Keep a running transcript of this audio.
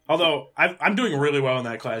Although, I'm doing really well in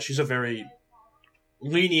that class. She's a very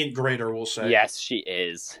lenient grader, we'll say. Yes, she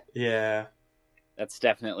is. Yeah. That's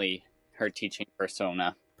definitely her teaching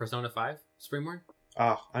persona. Persona 5? Springborn?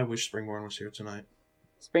 I wish Springborn was here tonight.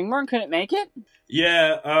 Springborn couldn't make it?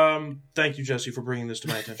 Yeah, thank you, Jesse, for bringing this to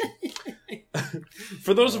my attention.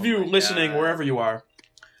 For those of you listening, wherever you are,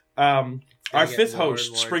 our fifth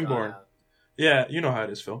host, Springborn. Yeah, you know how it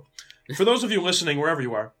is, Phil. For those of you listening, wherever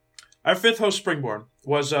you are, our fifth host, Springborn,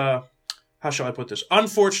 was, how shall I put this,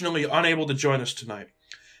 unfortunately unable to join us tonight.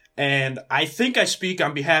 And I think I speak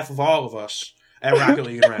on behalf of all of us at Rocket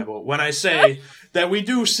League and Ramble when I say that we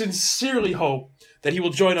do sincerely hope that he will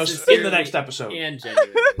join us in the next episode. And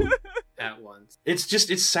genuinely at once. It's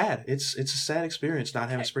sad. It's a sad experience not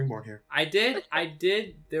having Springborn here. I did.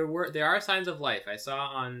 There are signs of life. I saw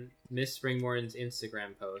on Miss Springborn's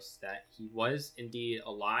Instagram post that he was indeed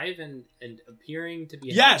alive and appearing to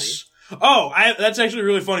be healthy. Yes. Oh, that's actually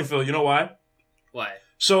really funny, Phil. You know why? Why?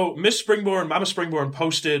 So Miss Springborn, Mama Springborn,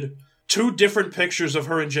 posted 2 different pictures of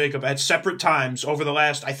her and Jacob at separate times over the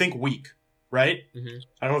last, I think, week. Right? Mm-hmm.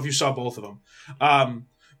 I don't know if you saw both of them.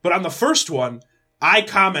 But on the first one, I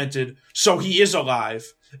commented, so he is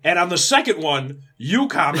alive. And on the second one, you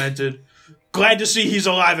commented, glad to see he's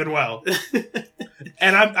alive and well.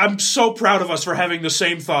 And I'm so proud of us for having the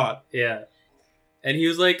same thought. Yeah. And he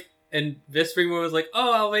was like, and Miss Springborn was like,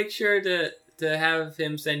 oh, I'll make sure to have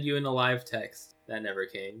him send you an alive text. That never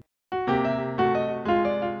came.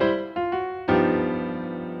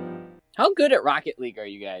 How good at Rocket League are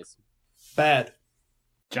you guys? Bad.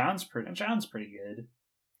 John's pretty good.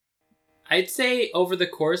 I'd say over the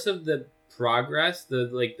course of the progress,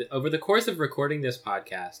 over the course of recording this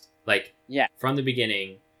podcast, from the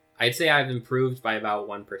beginning, I'd say I've improved by about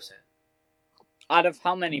 1%. Out of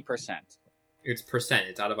how many percent? It's percent.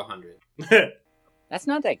 It's out of 100. That's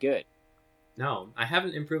not that good. No, I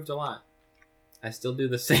haven't improved a lot. I still do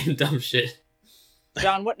the same dumb shit.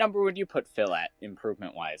 John, what number would you put Phil at,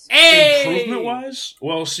 improvement-wise? Hey! Improvement-wise?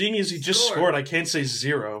 Well, seeing as he just scored, I can't say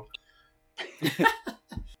 0.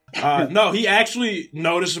 No, he actually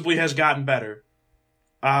noticeably has gotten better.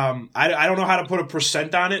 I don't know how to put a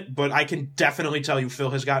percent on it, but I can definitely tell you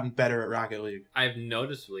Phil has gotten better at Rocket League. I've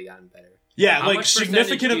noticeably gotten better. Yeah, how much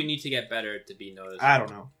significant. Do you need to get better to be noticeable? I don't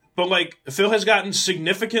know. But Phil has gotten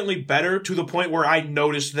significantly better to the point where I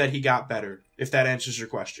noticed that he got better, if that answers your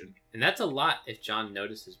question. And that's a lot if John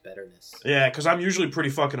notices betterness. Yeah, because I'm usually pretty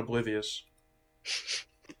fucking oblivious.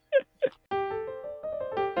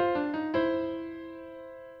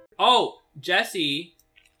 Oh, Jesse,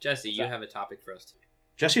 you have a topic for us too.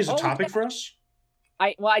 Jesse has a topic for us?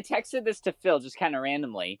 I texted this to Phil just kind of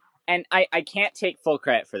randomly, and I can't take full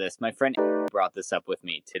credit for this. My friend brought this up with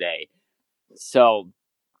me today. So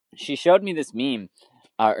she showed me this meme.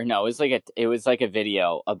 It was like a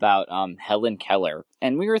video about Helen Keller,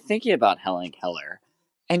 and we were thinking about Helen Keller,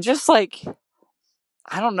 and just I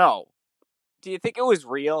don't know. Do you think it was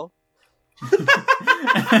real?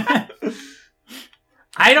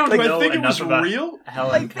 I don't know. I think it was about real.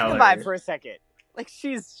 Helen Keller. Think about it for a second.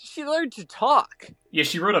 She learned to talk. Yeah,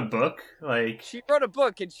 she wrote a book. She wrote a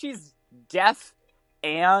book, and she's deaf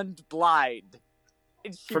and blind.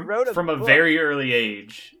 And she wrote a from book. A very early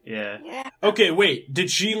age. Yeah. Okay, wait. Did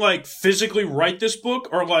she physically write this book,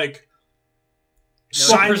 or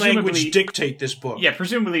sign language dictate this book? Yeah,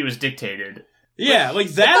 presumably it was dictated. Yeah,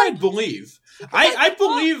 that I believe.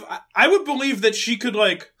 I would believe that she could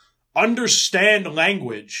understand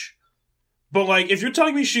language. But if you're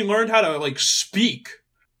telling me she learned how to speak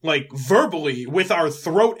verbally with our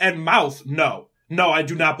throat and mouth, no, I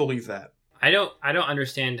do not believe that. I don't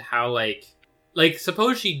understand how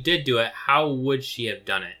suppose she did do it, how would she have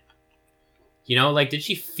done it? You know, did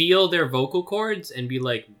she feel their vocal cords and be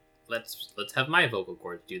like, let's have my vocal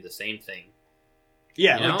cords do the same thing?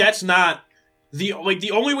 Yeah, you know? That's not the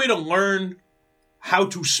only way to learn how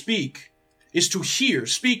to speak is to hear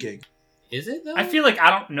speaking. Is it though? I feel like I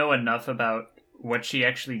don't know enough about what she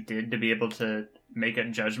actually did to be able to make a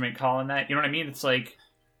judgment call on that. You know what I mean? It's I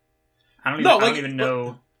don't even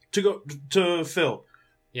know. To go to Phil.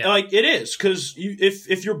 Yeah. It is, because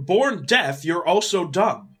if you're born deaf, you're also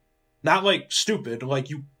dumb. Not stupid,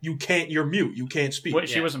 you're mute, you can't speak. What,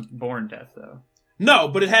 she wasn't born deaf, though. No,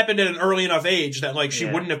 but it happened at an early enough age that she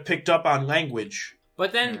wouldn't have picked up on language.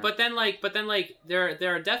 But then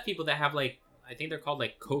there are deaf people that have I think they're called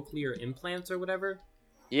cochlear implants or whatever.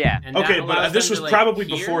 Yeah. And okay, but this was probably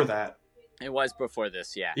before that. It was before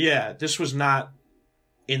this, yeah. Yeah, this was not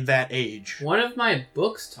in that age. One of my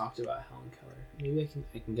books talked about Helen Keller. Maybe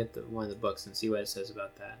I can get one of the books and see what it says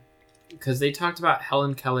about that. because they talked about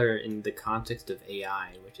Helen Keller in the context of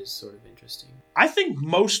AI, which is sort of interesting. I think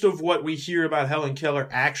most of what we hear about Helen Keller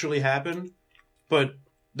actually happened, but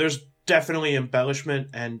there's definitely embellishment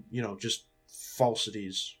and, just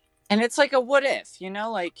falsities. And it's like a what if,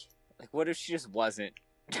 like what if she just wasn't?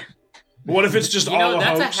 What if it's just all a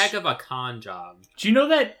that's hoax? a heck of a con job. Do you know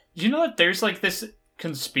that there's like this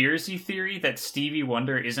conspiracy theory that Stevie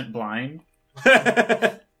Wonder isn't blind?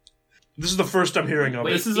 This is the first I'm hearing of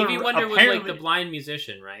Wait, it. Stevie Wonder was like the blind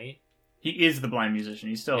musician, right? He is the blind musician.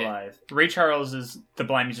 He's still alive. Ray Charles is the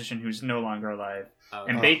blind musician who's no longer alive.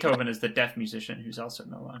 And Beethoven is the deaf musician who's also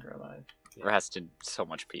no longer alive. Rest in so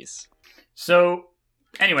much peace. So,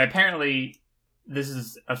 anyway, apparently this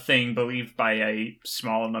is a thing believed by a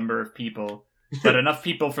small number of people, but enough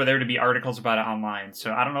people for there to be articles about it online.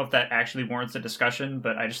 So I don't know if that actually warrants a discussion,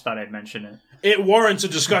 but I just thought I'd mention it. It warrants a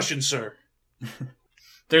discussion, sir.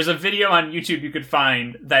 There's a video on YouTube you could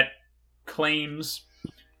find that claims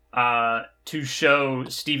to show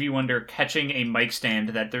Stevie Wonder catching a mic stand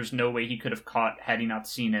that there's no way he could have caught had he not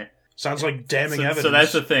seen it. Sounds like damning evidence. So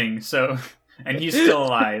that's the thing. So, and he's still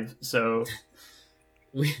alive. So,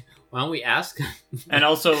 why don't we ask him? And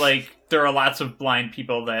also, like, there are lots of blind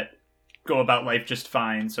people that go about life just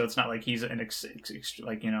fine. So it's not like he's an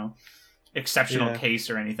exceptional case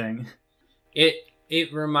or anything.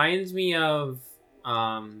 It reminds me of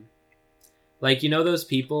those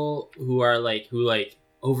people who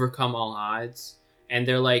overcome all odds, and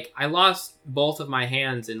they're like, I lost both of my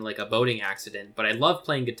hands in like a boating accident, but I love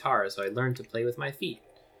playing guitar, so I learned to play with my feet.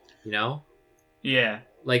 Yeah,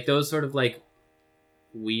 like those sort of like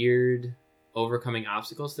weird overcoming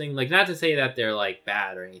obstacles thing. Like, not to say that they're like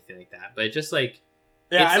bad or anything like that, but just like,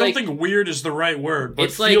 I don't think weird is the right word,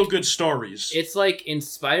 but feel good stories. It's like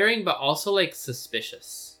inspiring, but also like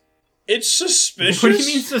suspicious. It's suspicious? What do you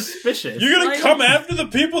mean suspicious? You're gonna come after the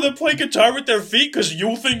people that play guitar with their feet because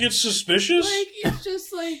you think it's suspicious? Like, it's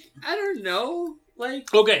just like, I don't know.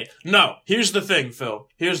 Like, okay, no. Here's the thing, Phil.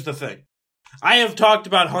 Here's the thing. I have talked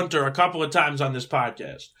about Hunter a couple of times on this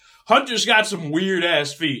podcast. Hunter's got some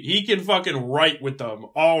weird-ass feet. He can fucking write with them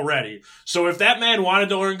already. So if that man wanted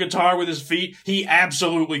to learn guitar with his feet, he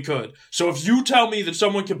absolutely could. So if you tell me that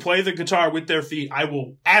someone can play the guitar with their feet, I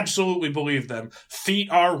will absolutely believe them. Feet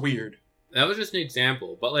are weird. That was just an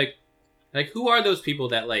example. But, like who are those people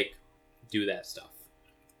that, like, do that stuff?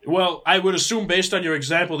 Well, I would assume, based on your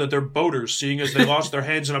example, that they're boaters, seeing as they lost their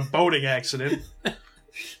hands in a boating accident.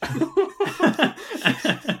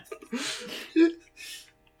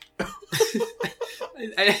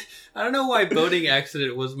 I don't know why boating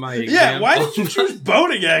accident was my example. Yeah, why did you choose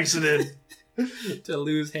boating accident? To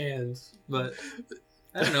lose hands. But,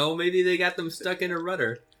 I don't know, maybe they got them stuck in a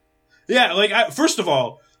rudder. Yeah, like, first of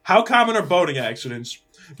all, how common are boating accidents?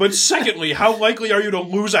 But secondly, how likely are you to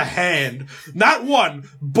lose a hand? Not one,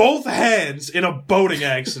 both hands in a boating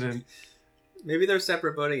accident. Maybe they're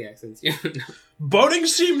separate boating accidents. You don't know. Boating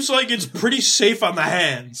seems like it's pretty safe on the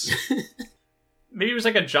hands. Maybe it was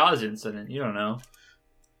like a Jaws incident. You don't know.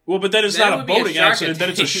 Well, but then it's not a boating accident. Then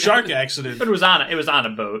it's a shark accident. But it was on a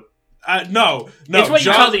boat. No. It's what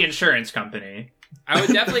you call the insurance company. I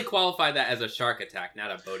would definitely qualify that as a shark attack,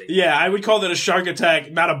 not a boating. Yeah, I would call that a shark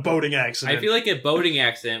attack, not a boating accident. I feel like a boating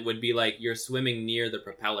accident would be like you're swimming near the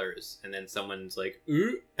propellers, and then someone's like,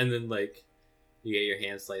 ooh, and then like you get your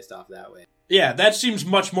hand sliced off that way. Yeah, that seems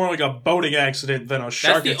much more like a boating accident than a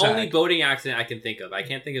shark attack. That's the only boating accident I can think of. I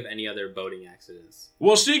can't think of any other boating accidents.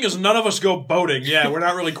 Well, seeing as none of us go boating, yeah, we're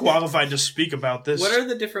not really qualified to speak about this. What are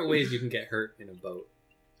the different ways you can get hurt in a boat?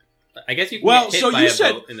 I guess you can get hit by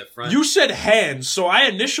a boat in the front. You said hands, so I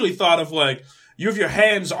initially thought of like, you have your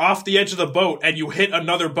hands off the edge of the boat and you hit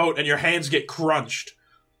another boat and your hands get crunched.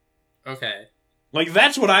 Okay. Like,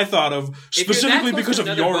 that's what I thought of, specifically because of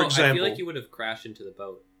your example. I feel like you would have crashed into the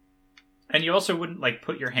boat. And you also wouldn't, like,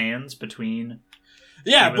 put your hands between...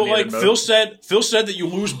 Yeah, but like Phil said that you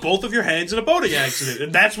lose both of your hands in a boating accident,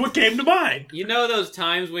 and that's what came to mind. You know those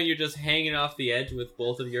times when you're just hanging off the edge with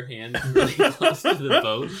both of your hands really close to the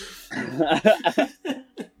boat?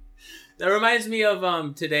 That reminds me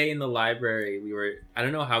of today in the library. I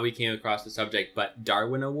don't know how we came across the subject, but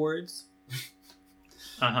Darwin Awards.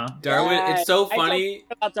 Uh-huh. Darwin, it's so funny. I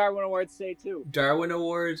talked about Darwin Awards today too. Darwin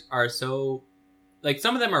Awards are so, like,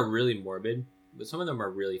 some of them are really morbid, but some of them are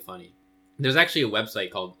really funny. There's actually a website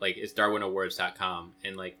called, like, it's darwinawards.com,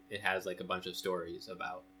 and, like, it has, like, a bunch of stories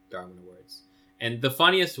about Darwin Awards. And the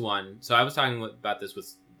funniest one, so I was talking about this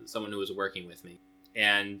with someone who was working with me,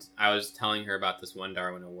 and I was telling her about this one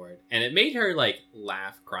Darwin Award, and it made her, like,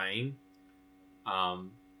 laugh crying.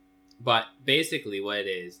 But basically what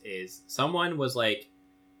it is someone was like,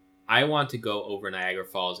 I want to go over Niagara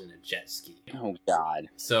Falls in a jet ski. Oh God.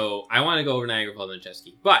 So I want to go over Niagara Falls in a jet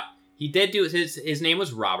ski. But he did do his name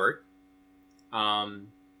was Robert. And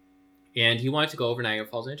he wanted to go over Niagara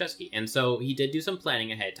Falls in a jet ski. And so he did do some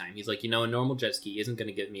planning ahead of time. He's like, a normal jet ski isn't going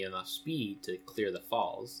to give me enough speed to clear the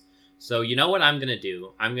falls. So you know what I'm going to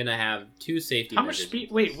do? I'm going to have 2 safety How measures. much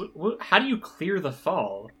speed? Wait, how do you clear the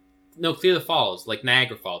fall? No, clear the falls. Like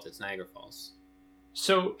Niagara Falls. It's Niagara Falls.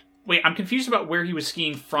 So, wait, I'm confused about where he was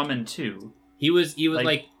skiing from and to. He was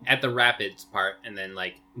like at the rapids part and then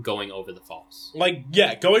like going over the falls. Like,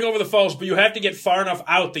 yeah, going over the falls, but you have to get far enough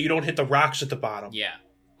out that you don't hit the rocks at the bottom. Yeah.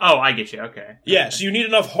 Oh, I get you. Okay. Yeah, so you need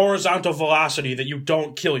enough horizontal velocity that you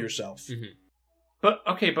don't kill yourself. Mm-hmm. But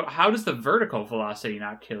how does the vertical velocity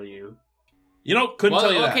not kill you? Couldn't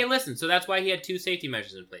tell you that. Okay, listen. So that's why he had 2 safety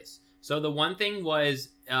measures in place. So the one thing was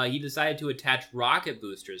he decided to attach rocket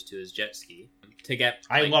boosters to his jet ski to get.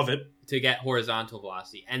 I love it. To get horizontal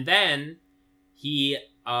velocity, and then he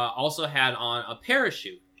also had on a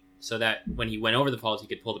parachute so that when he went over the falls, he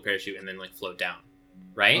could pull the parachute and then like float down.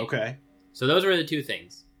 Right. Okay. So those were the 2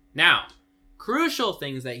 things. Now, crucial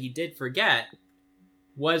things that he did forget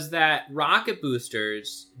was that rocket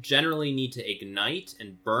boosters generally need to ignite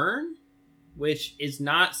and burn, which is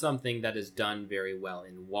not something that is done very well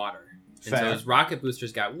in water. Fair. And so his rocket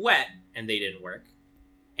boosters got wet and they didn't work.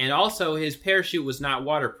 And also his parachute was not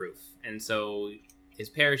waterproof. And so his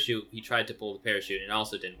parachute, he tried to pull the parachute and it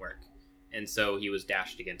also didn't work. And so he was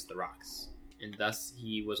dashed against the rocks. And thus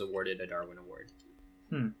he was awarded a Darwin Award.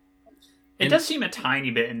 It does seem a tiny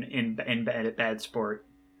bit in bad sport.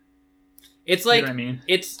 It's like, you know what I mean?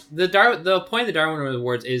 It's the point of the Darwin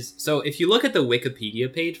Awards is, so if you look at the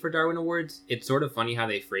Wikipedia page for Darwin Awards, it's sort of funny how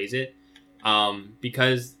they phrase it,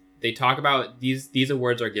 because they talk about these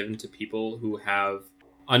awards are given to people who have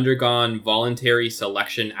undergone voluntary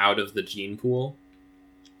selection out of the gene pool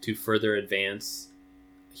to further advance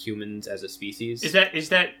humans as a species. Is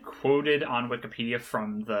that quoted on Wikipedia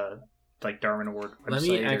from the Darwin Award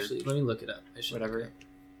website? Let me look it up. Whatever.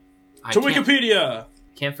 Wikipedia!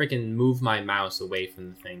 Can't freaking move my mouse away from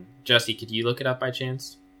the thing. Jesse, could you look it up by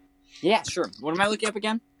chance? Yeah, sure. What am I looking up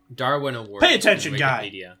again? Darwin Award. Pay attention,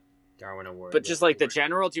 guy. Darwin Award. But just like the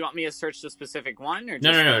general, do you want me to search the specific one? Or just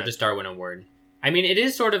No, just Darwin Award. I mean, it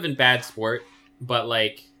is sort of in bad sport, but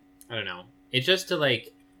like, I don't know. It's just to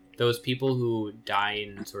like those people who die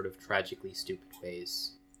in sort of tragically stupid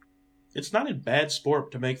ways. It's not in bad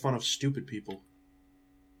sport to make fun of stupid people.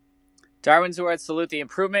 Darwin's Awards salute the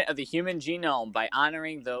improvement of the human genome by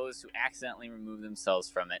honoring those who accidentally remove themselves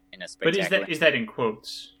from it in a spectacular... But is that in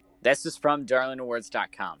quotes? This is from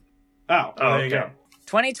DarwinAwards.com. Oh, there you go.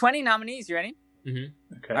 2020 nominees, you ready?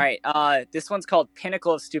 Mm-hmm. Okay. All right, this one's called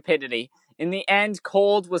Pinnacle of Stupidity. In the end,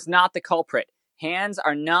 cold was not the culprit. Hands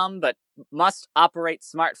are numb but must operate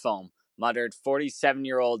smartphone, muttered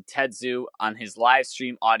 47-year-old Tetsu on his live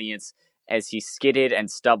stream audience as he skidded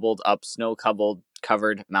and stumbled up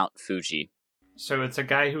snow-covered Mount Fuji. So it's a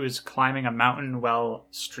guy who is climbing a mountain while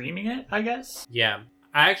streaming it, I guess? Yeah.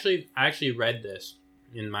 I actually read this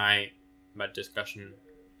in my discussion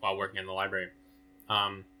while working in the library.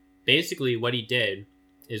 Basically what he did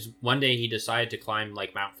is one day he decided to climb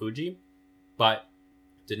like Mount Fuji, but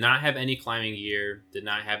did not have any climbing gear, did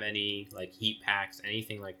not have any like heat packs,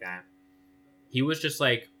 anything like that. He was just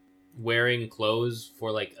like wearing clothes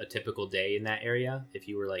for like a typical day in that area if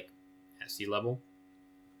you were like at sea level.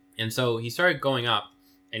 And so he started going up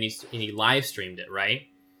and he live streamed it, right?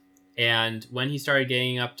 And when he started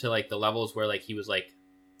getting up to like the levels where like he was like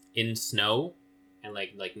in snow and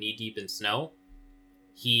like knee deep in snow,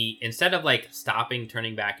 he, instead of like stopping,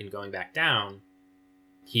 turning back and going back down,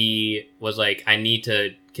 he was like, I need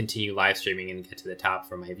to continue live streaming and get to the top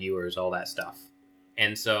for my viewers, all that stuff.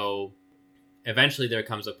 And so eventually there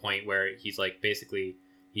comes a point where he's like, basically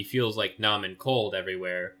he feels like numb and cold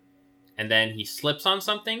everywhere. And then he slips on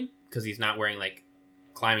something because he's not wearing like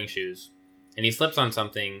climbing shoes, and he slips on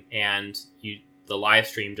something and the live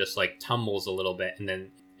stream just like tumbles a little bit, and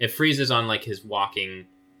then it freezes on like his walking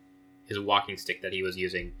stick that he was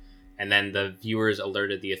using. And then the viewers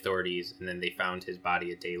alerted the authorities, and then they found his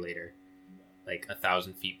body a day later, like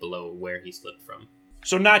 1,000 feet below where he slipped from.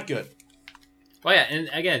 So not good. Oh yeah, and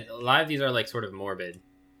again, a lot of these are like sort of morbid,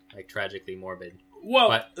 like tragically morbid.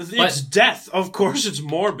 Well, it's death. Of course it's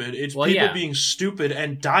morbid. It's people being stupid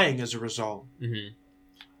and dying as a result. Mm-hmm.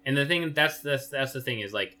 And the thing, that's the thing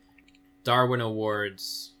is, like, Darwin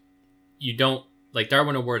Awards,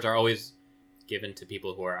 Darwin Awards are always given to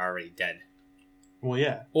people who are already dead. Well,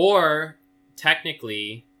 yeah. Or,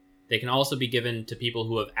 technically, they can also be given to people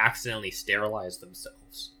who have accidentally sterilized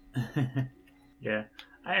themselves. Yeah.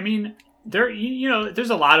 I mean, there's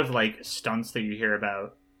a lot of like stunts that you hear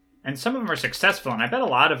about, and some of them are successful, and I bet a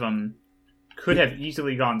lot of them could have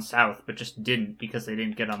easily gone south, but just didn't because they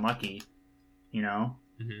didn't get unlucky. You know.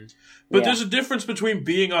 Mm-hmm. But there's a difference between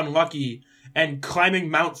being unlucky and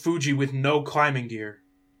climbing Mount Fuji with no climbing gear.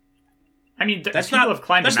 I mean, that's not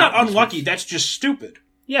unlucky. With... That's just stupid.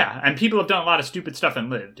 Yeah, and people have done a lot of stupid stuff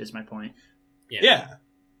and lived. Is my point. Yeah,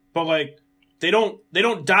 but like they don't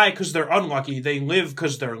die because they're unlucky. They live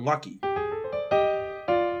because they're lucky.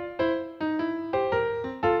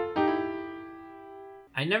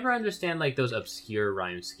 I never understand like those obscure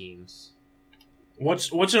rhyme schemes.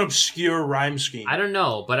 What's an obscure rhyme scheme? I don't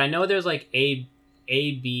know, but I know there's like A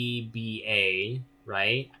B B A,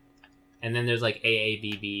 right? And then there's like A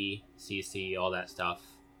B B C C, all that stuff.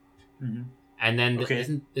 Mm-hmm. And then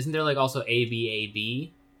isn't there like also A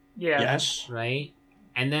B? Yeah. Yes. Right?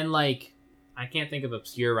 And then like I can't think of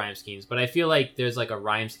obscure rhyme schemes, but I feel like there's like a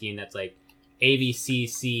rhyme scheme that's like A B C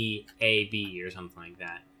C A B or something like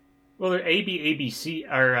that. Well, A B C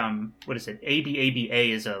or what is it? A B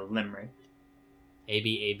A is a limerick. A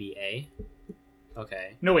B A.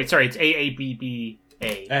 Okay. No, wait, sorry, it's A,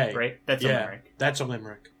 right? That's a limerick. That's a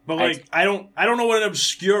limerick. But like, I don't know what an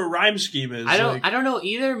obscure rhyme scheme is. I don't know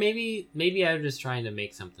either. Maybe I'm just trying to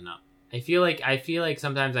make something up. I feel like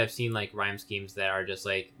sometimes I've seen like rhyme schemes that are just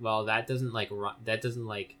like, well, that doesn't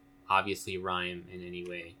obviously rhyme in any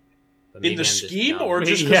way. But in the scheme, or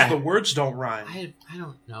just because the words don't rhyme? I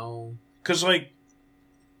don't know. Because like,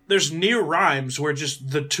 there's near rhymes where just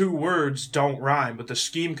the two words don't rhyme, but the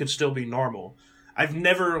scheme could still be normal. I've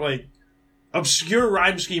never like obscure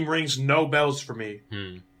rhyme scheme rings no bells for me.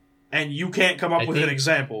 And you can't come up with an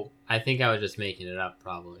example. I think I was just making it up,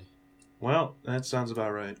 probably. Well, that sounds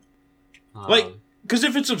about right. Because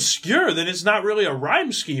if it's obscure, then it's not really a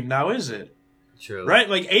rhyme scheme now, is it? True. Right?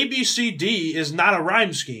 Like, ABCD is not a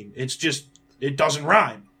rhyme scheme. It's just, it doesn't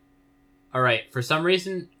rhyme. All right. For some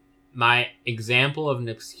reason, my example of an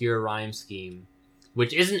obscure rhyme scheme,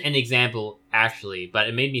 which isn't an example, actually, but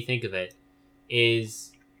it made me think of it, is...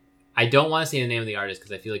 I don't want to say the name of the artist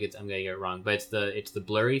because I feel like I'm going to get it wrong, but it's the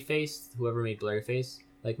Blurry Face, whoever made Blurry Face.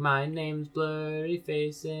 Like, my name's Blurry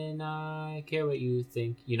Face and I care what you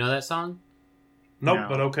think. You know that song? Nope, no.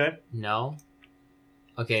 But okay. No?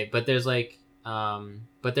 Okay, but there's like,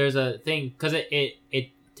 but there's a thing, because it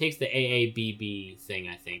takes the AABB thing,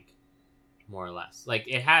 I think, more or less. Like,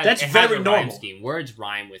 That's very has a normal. Rhyme scheme. Words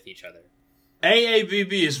rhyme with each other.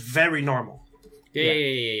 AABB is very normal.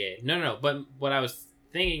 Yeah. No, but what I was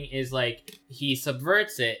thinking is like he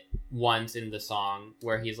subverts it once in the song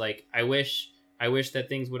where he's like, I wish that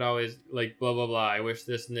things would always like blah blah blah, I wish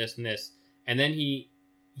this and this and this, and then he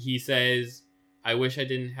says, I wish I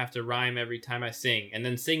didn't have to rhyme every time I sing, and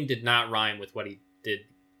then sing did not rhyme with what he did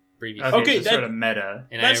previously. Okay, that's sort of meta.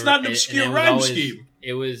 And that's not an obscure rhyme scheme.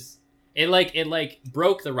 It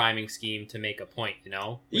broke the rhyming scheme to make a point, you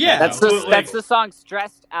know? Yeah, that's the song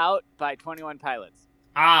 "Stressed Out" by 21 Pilots.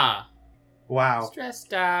 Wow.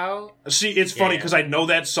 Stressed out. See, it's funny because I know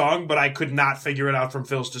that song, but I could not figure it out from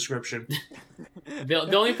Phil's description.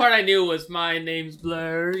 The only part I knew was my name's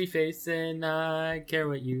Blurry Face and I care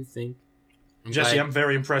what you think. Jesse, I'm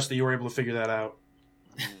very impressed that you were able to figure that out.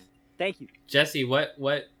 Thank you. Jesse, what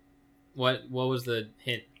was the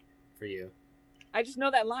hint for you? I just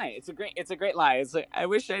know that line. It's a great line. It's like, I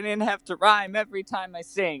wish I didn't have to rhyme every time I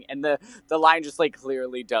sing. And the line just like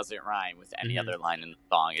clearly doesn't rhyme with any other line in the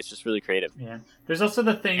song. It's just really creative. Yeah. There's also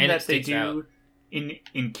the thing that they do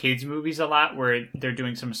in kids movies a lot where they're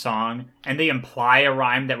doing some song and they imply a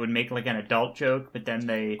rhyme that would make like an adult joke, but then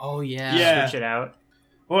they switch it out.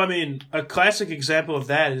 Well, I mean, a classic example of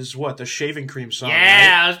that is what? The Shaving Cream song.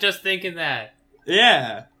 Yeah, right? I was just thinking that.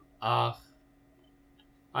 Yeah.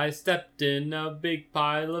 I stepped in a big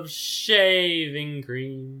pile of shaving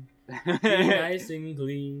cream. Be nice and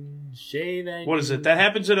clean. Shave and what is it? That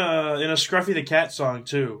happens in a Scruffy the Cat song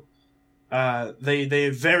too. They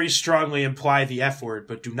very strongly imply the F word,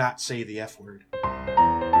 but do not say the F word.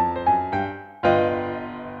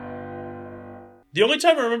 The only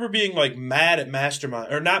time I remember being like mad at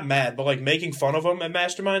Mastermind, or not mad, but like making fun of them at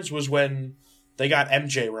Masterminds was when they got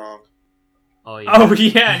MJ wrong. Oh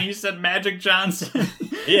yeah, and he said Magic Johnson.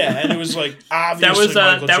 Yeah, and it was like obviously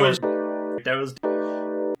Michael Jordan.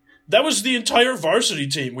 That was the entire varsity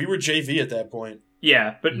team. We were JV at that point.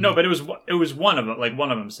 Yeah, but no, but it was one of them. Like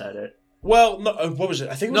one of them said it. Well, no, what was it?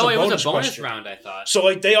 I think it was a bonus round. I thought so.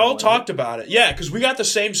 Like they all talked about it. Yeah, because we got the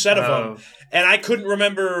same set of them, and I couldn't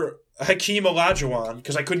remember Hakeem Olajuwon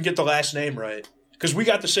because I couldn't get the last name right. Because we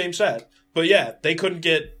got the same set, but yeah, they couldn't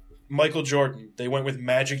get Michael Jordan. They went with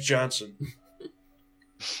Magic Johnson.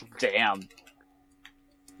 Damn.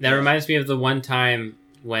 That reminds me of the one time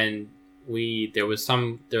when there was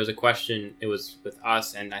a question. It was with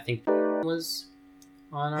us, and I think was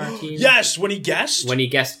on our team. Yes, when he guessed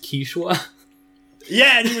Kishwa.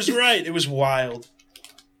 Yeah, and he was right. It was wild.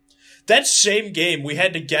 That same game, we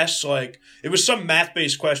had to guess, like, it was some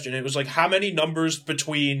math-based question. It was like, how many numbers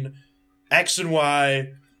between X and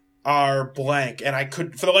Y are blank? And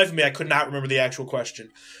for the life of me, I could not remember the actual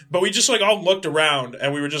question. But we just, like, all looked around,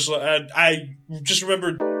 and we were just, I just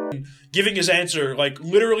remember giving his answer, like,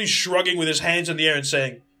 literally shrugging with his hands in the air and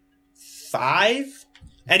saying, 5?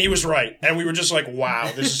 And he was right. And we were just like,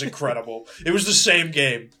 wow, this is incredible. It was the same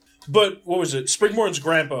game. But, what was it? Springborn's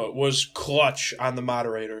grandpa was clutch on the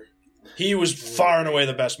moderator. He was far and away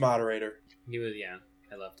the best moderator. He was, yeah.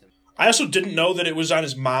 I loved him. I also didn't know that it was on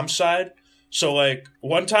his mom's side. So, like,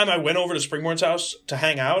 one time I went over to Springborn's house to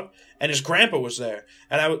hang out, and his grandpa was there.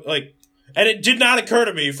 And and it did not occur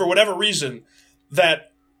to me, for whatever reason,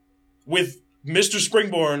 that with Mr.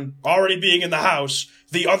 Springborn already being in the house,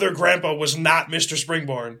 the other grandpa was not Mr.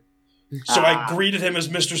 Springborn. So I greeted him as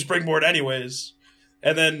Mr. Springborn anyways.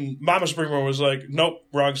 And then Mama Springborn was like, nope,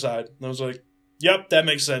 wrong side. And I was like, yep, that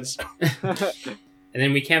makes sense. And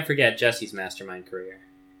then we can't forget Jesse's mastermind career.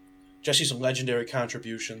 Jesse's legendary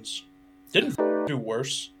contributions. Didn't do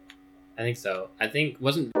worse. I think so.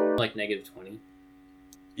 Wasn't like -20?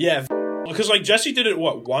 Yeah, because like Jesse did it,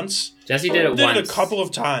 once? Jesse did it once. Did it a couple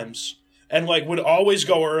of times. And like would always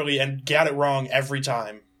go early and got it wrong every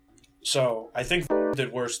time. So I think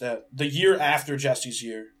did worse the year after Jesse's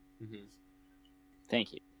year. Mm-hmm.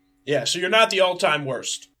 Thank you. Yeah, so you're not the all-time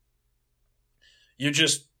worst. You're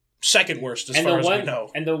just second worst as far as we know.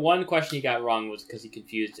 And the one question he got wrong was because he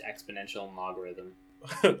confused exponential and logarithm.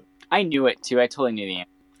 I knew it too. I totally knew the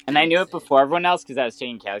answer. And I knew it before everyone else because I was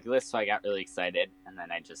taking calculus, so I got really excited. And then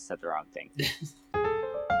I just said the wrong thing.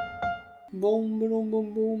 Boom, boom,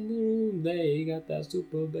 boom, boom, boom. They got that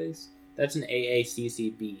super bass. That's an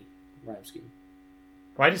AACCB rhyme scheme.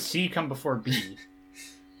 Why does C come before B?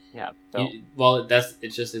 Yeah.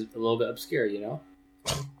 It's just a little bit obscure, you know?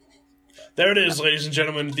 There it is, ladies and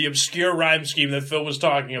gentlemen, the obscure rhyme scheme that Phil was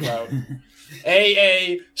talking about.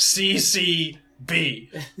 AACCB.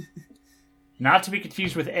 Not to be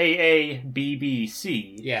confused with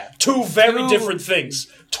AABBC. Yeah. Two very different things.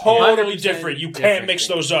 Totally different. You can't mix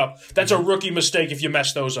those up. That's a rookie mistake if you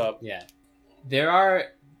mess those up. Yeah. There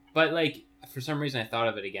are, but like, for some reason I thought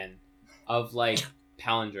of it again, of like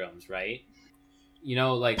palindromes, right? You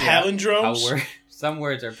know, like palindromes. Some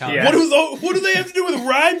words are palindromes. Yeah. What do they have to do with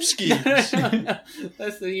rhyme schemes?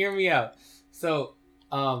 Listen, hear me out. So,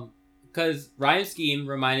 because rhyme scheme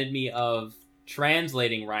reminded me of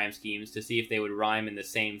translating rhyme schemes to see if they would rhyme in the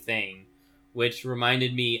same thing, which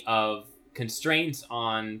reminded me of constraints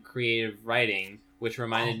on creative writing, which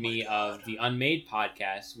reminded me of the Unmade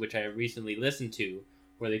podcast, which I recently listened to,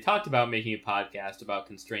 where they talked about making a podcast about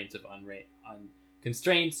constraints of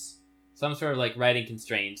constraints. Some sort of like writing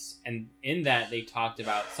constraints, and in that they talked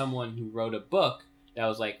about someone who wrote a book that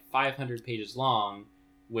was like 500 pages long,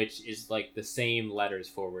 which is like the same letters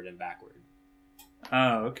forward and backward.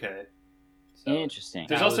 Oh, okay. So, interesting.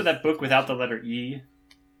 There's also that book without the letter E.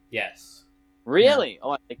 Yes. Really?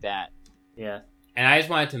 Oh, I like that. Yeah. And I just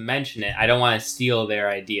wanted to mention it. I don't want to steal their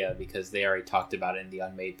idea because they already talked about it in the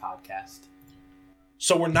Unmade podcast.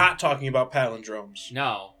 So we're not talking about palindromes.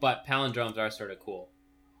 No, but palindromes are sort of cool.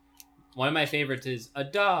 One of my favorites is a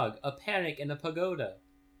dog, a panic, and a pagoda.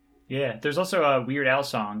 Yeah, there's also a Weird Al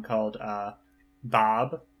song called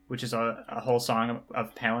Bob, which is a whole song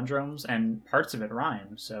of palindromes, and parts of it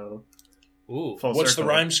rhyme. So, ooh, what's the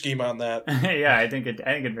rhyme scheme on that? Yeah, I think it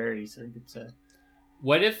varies. I think it's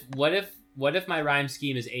What if my rhyme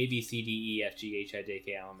scheme is A B C D E F G H I J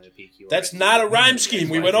K L M N O P Q R? That's not a rhyme scheme.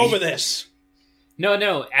 We went over this.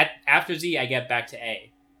 No. After Z, I get back to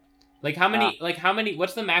A. Like how many?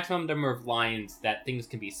 What's the maximum number of lines that things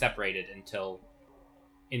can be separated until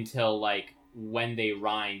like when they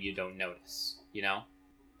rhyme, you don't notice? You know?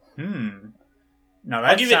 No,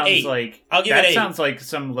 that sounds like sounds like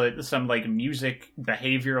some like music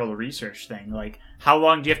behavioral research thing. Like, how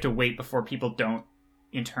long do you have to wait before people don't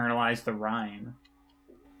internalize the rhyme?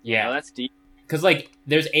 Yeah, well, that's deep. Because like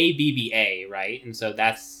there's A B B A, right? And so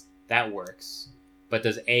that works. But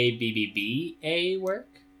does A B B B A work?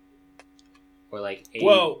 Or like A...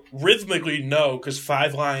 Well, rhythmically, no, because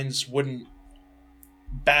 5 lines wouldn't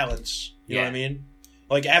balance. You know what I mean?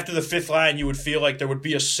 Like, after the 5th line, you would feel like there would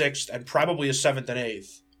be a 6th and probably a 7th and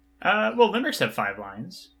 8th. Well, limericks have 5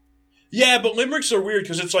 lines. Yeah, but limericks are weird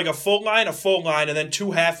because it's like a full line, and then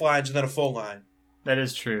 2 half lines, and then a full line. That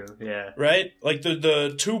is true, yeah. Right? Like,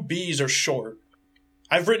 the 2 Bs are short.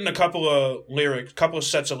 I've written a couple of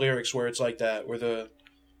sets of lyrics where it's like that, where the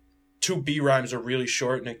 2 B rhymes are really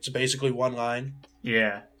short and it's basically one line.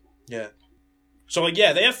 Yeah. Yeah. So, like,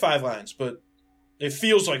 yeah, they have 5 lines, but it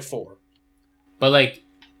feels like 4. But, like,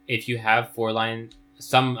 if you have 4 lines,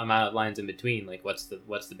 some amount of lines in between, like, what's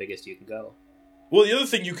the biggest you can go? Well, the other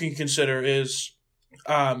thing you can consider is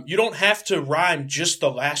you don't have to rhyme just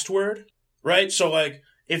the last word, right? So, like,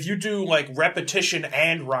 if you do, like, repetition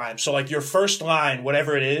and rhyme, so, like, your first line,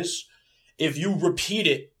 whatever it is, if you repeat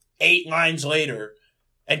it 8 lines later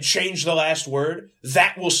and change the last word,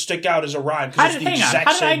 that will stick out as a rhyme. How did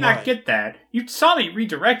I not get that? You saw me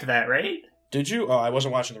redirect that, right? Did you? Oh, I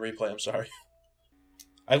wasn't watching the replay. I'm sorry.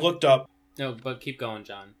 I looked up. No, but keep going,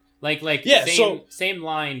 John. Like yeah, same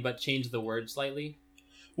line, but change the word slightly.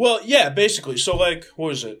 Well, yeah, basically. So, like, what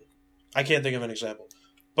was it? I can't think of an example.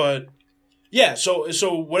 But, yeah, so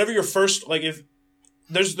whatever your first, like, if...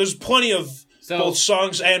 There's plenty of both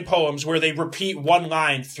songs and poems where they repeat one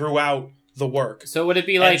line throughout the work. So would it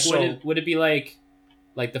be like, would it be like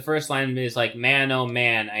the first line is like, man, oh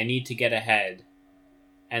man, I need to get ahead.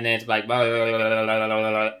 And then it's like, blah, blah, blah, blah, blah,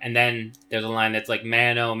 blah, and then there's a line that's like,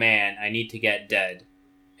 man, oh man, I need to get dead.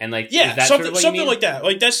 And like, yeah, is that something, sort of what something you mean? like that.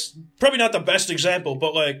 Like, that's probably not the best example,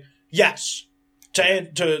 but like, yes,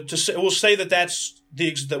 to say, we'll say that that's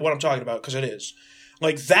what I'm talking about because it is.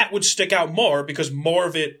 Like, that would stick out more because more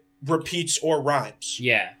of it repeats or rhymes.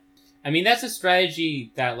 Yeah, I mean that's a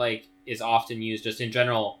strategy that like is often used just in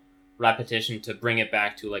general repetition to bring it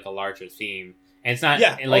back to like a larger theme. And it's not,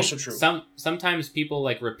 and, like, also true. Sometimes people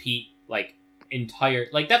like repeat like entire,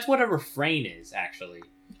 like that's what a refrain is actually,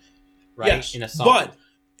 right? Yes, in a song. But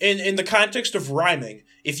in the context of rhyming,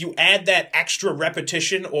 if you add that extra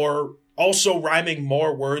repetition or also rhyming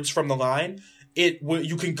more words from the line,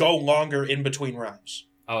 you can go longer in between rhymes.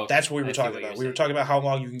 Oh, that's what we were talking about. We were talking about how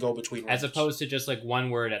long you can go between rhymes. As opposed to just like one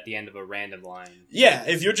word at the end of a random line. Yeah,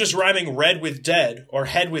 if you're just rhyming red with dead or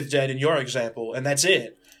head with dead in your example, and that's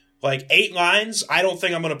it. Like 8 lines, I don't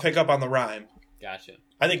think I'm going to pick up on the rhyme. Gotcha.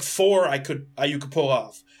 I think 4 you could pull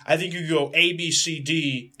off. I think you could go A, B, C,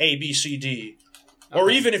 D, A, B, C, D. Okay.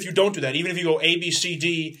 Or even if you don't do that, even if you go A, B, C,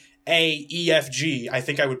 D, A, E, F, G, I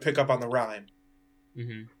think I would pick up on the rhyme.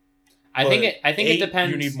 Mm-hmm. I think it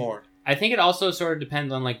depends. You need more. I think it also sort of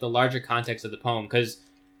depends on like the larger context of the poem, because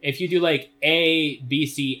if you do like A, B,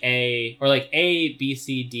 C, A, or like A, B,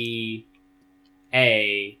 C, D,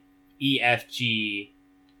 A, E, F, G,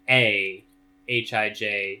 A, H, I,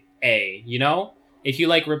 J, A, you know? If you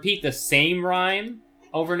like repeat the same rhyme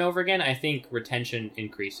over and over again, I think retention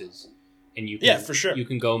increases. And you can, for sure. You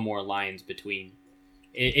can go more lines between.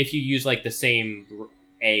 If you use like the same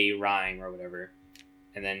A rhyme or whatever,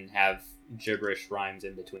 and then have gibberish rhymes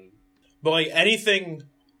in between. But like anything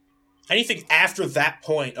after that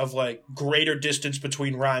point of like greater distance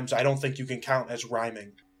between rhymes, I don't think you can count as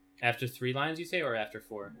rhyming. After 3 lines, you say, or after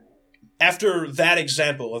 4? After that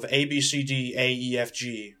example of A, B, C, D, A, E, F,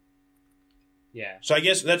 G. Yeah. So I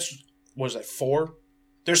guess what is that, 4?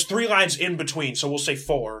 There's 3 lines in between, so we'll say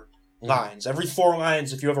 4 lines. Every 4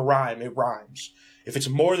 lines, if you have a rhyme, it rhymes. If it's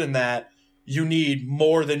more than that, you need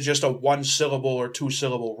more than just a 1-syllable or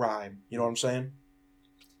 2-syllable rhyme. You know what I'm saying?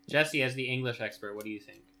 Jesse, as the English expert, what do you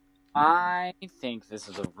think? I think this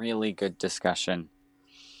is a really good discussion.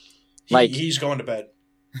 He's going to bed.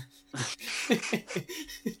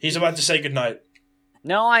 He's about to say goodnight.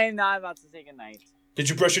 No, I am not about to say goodnight. Did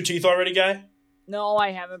you brush your teeth already, guy? No,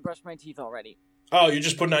 I haven't brushed my teeth already. Oh, you're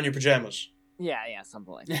just putting on your pajamas. Yeah,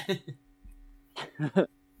 something like that.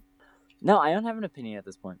 No, I don't have an opinion at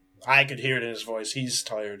this point. I could hear it in his voice. He's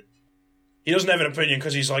tired. He doesn't have an opinion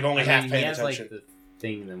because he's like only half paying attention. Like the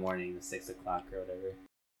thing in the morning, the 6 o'clock or whatever.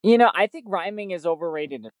 You know, I think rhyming is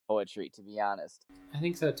overrated in poetry, to be honest. I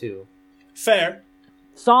think so too. Fair.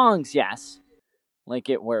 Songs, yes. Like,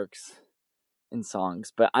 it works in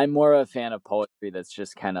songs, but I'm more a fan of poetry that's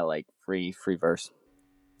just kind of like free verse.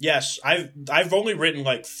 Yes, I've only written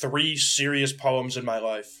like 3 serious poems in my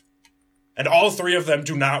life. And all 3 of them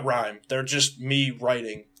do not rhyme. They're just me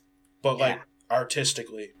writing, but like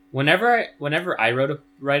artistically. Whenever I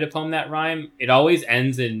write a poem that rhyme, it always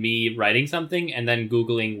ends in me writing something and then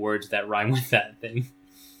Googling words that rhyme with that thing.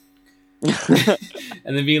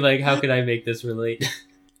 And then being like, how could I make this relate?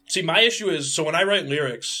 See, my issue is, so when I write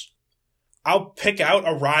lyrics, I'll pick out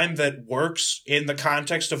a rhyme that works in the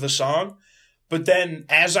context of the song, but then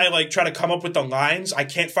as I like try to come up with the lines, I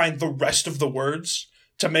can't find the rest of the words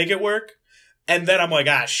to make it work. And then I'm like,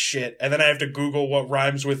 shit. And then I have to Google what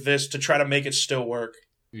rhymes with this to try to make it still work.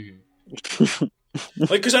 Mm-hmm. Like,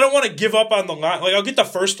 because I don't want to give up on the line. Like, I'll get the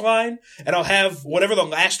first line, and I'll have whatever the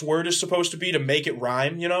last word is supposed to be to make it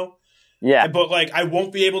rhyme, you know? Yeah. But like I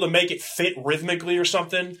won't be able to make it fit rhythmically or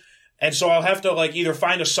something. And so I'll have to like either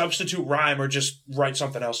find a substitute rhyme or just write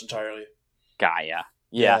something else entirely. Gaia.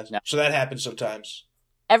 Yeah. No. So that happens sometimes.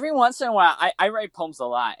 Every once in a while, I write poems a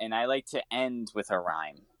lot, and I like to end with a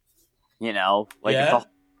rhyme. You know? Like if the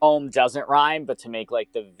poem doesn't rhyme, but to make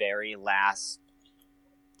like the very last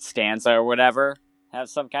stanza or whatever have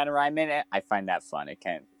some kind of rhyme in it, I find that fun. It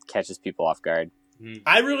kind of catches people off guard.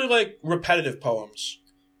 I really like repetitive poems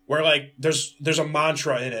where like there's a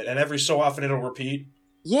mantra in it, and every so often it'll repeat.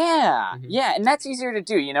 Yeah, yeah, and that's easier to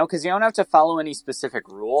do, you know, because you don't have to follow any specific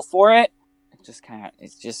rule for it. It just kind of,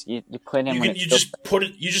 it's just you put it in when you just put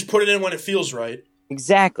it in when it feels right.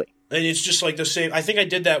 Exactly, and it's just like the same. I think I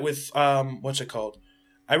did that with what's it called?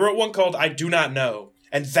 I wrote one called "I Do Not Know,"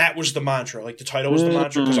 and that was the mantra. Like the title was the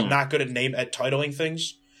mantra because I'm not good at titling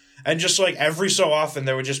things, and just like every so often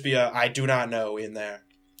there would just be a "I do not know" in there.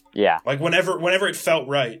 Yeah, like whenever it felt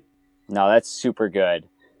right. No, that's super good.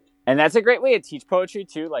 And that's a great way to teach poetry,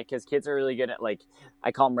 too, like, because kids are really good at, like,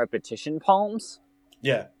 I call them repetition poems.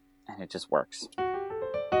 Yeah. And it just works.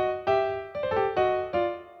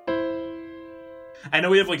 I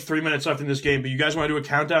know we have, like, 3 minutes left in this game, but you guys want to do a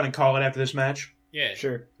countdown and call it after this match? Yeah.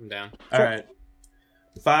 Sure. I'm down. All right.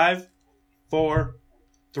 5, 4,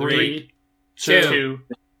 3, 2,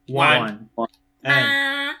 1.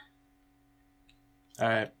 And. All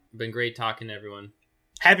right. Been great talking to everyone.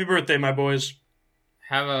 Happy birthday, my boys.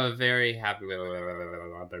 Have a very happy... All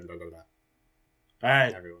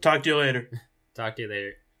right. Everyone. Talk to you later. Talk to you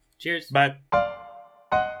later. Cheers. Bye.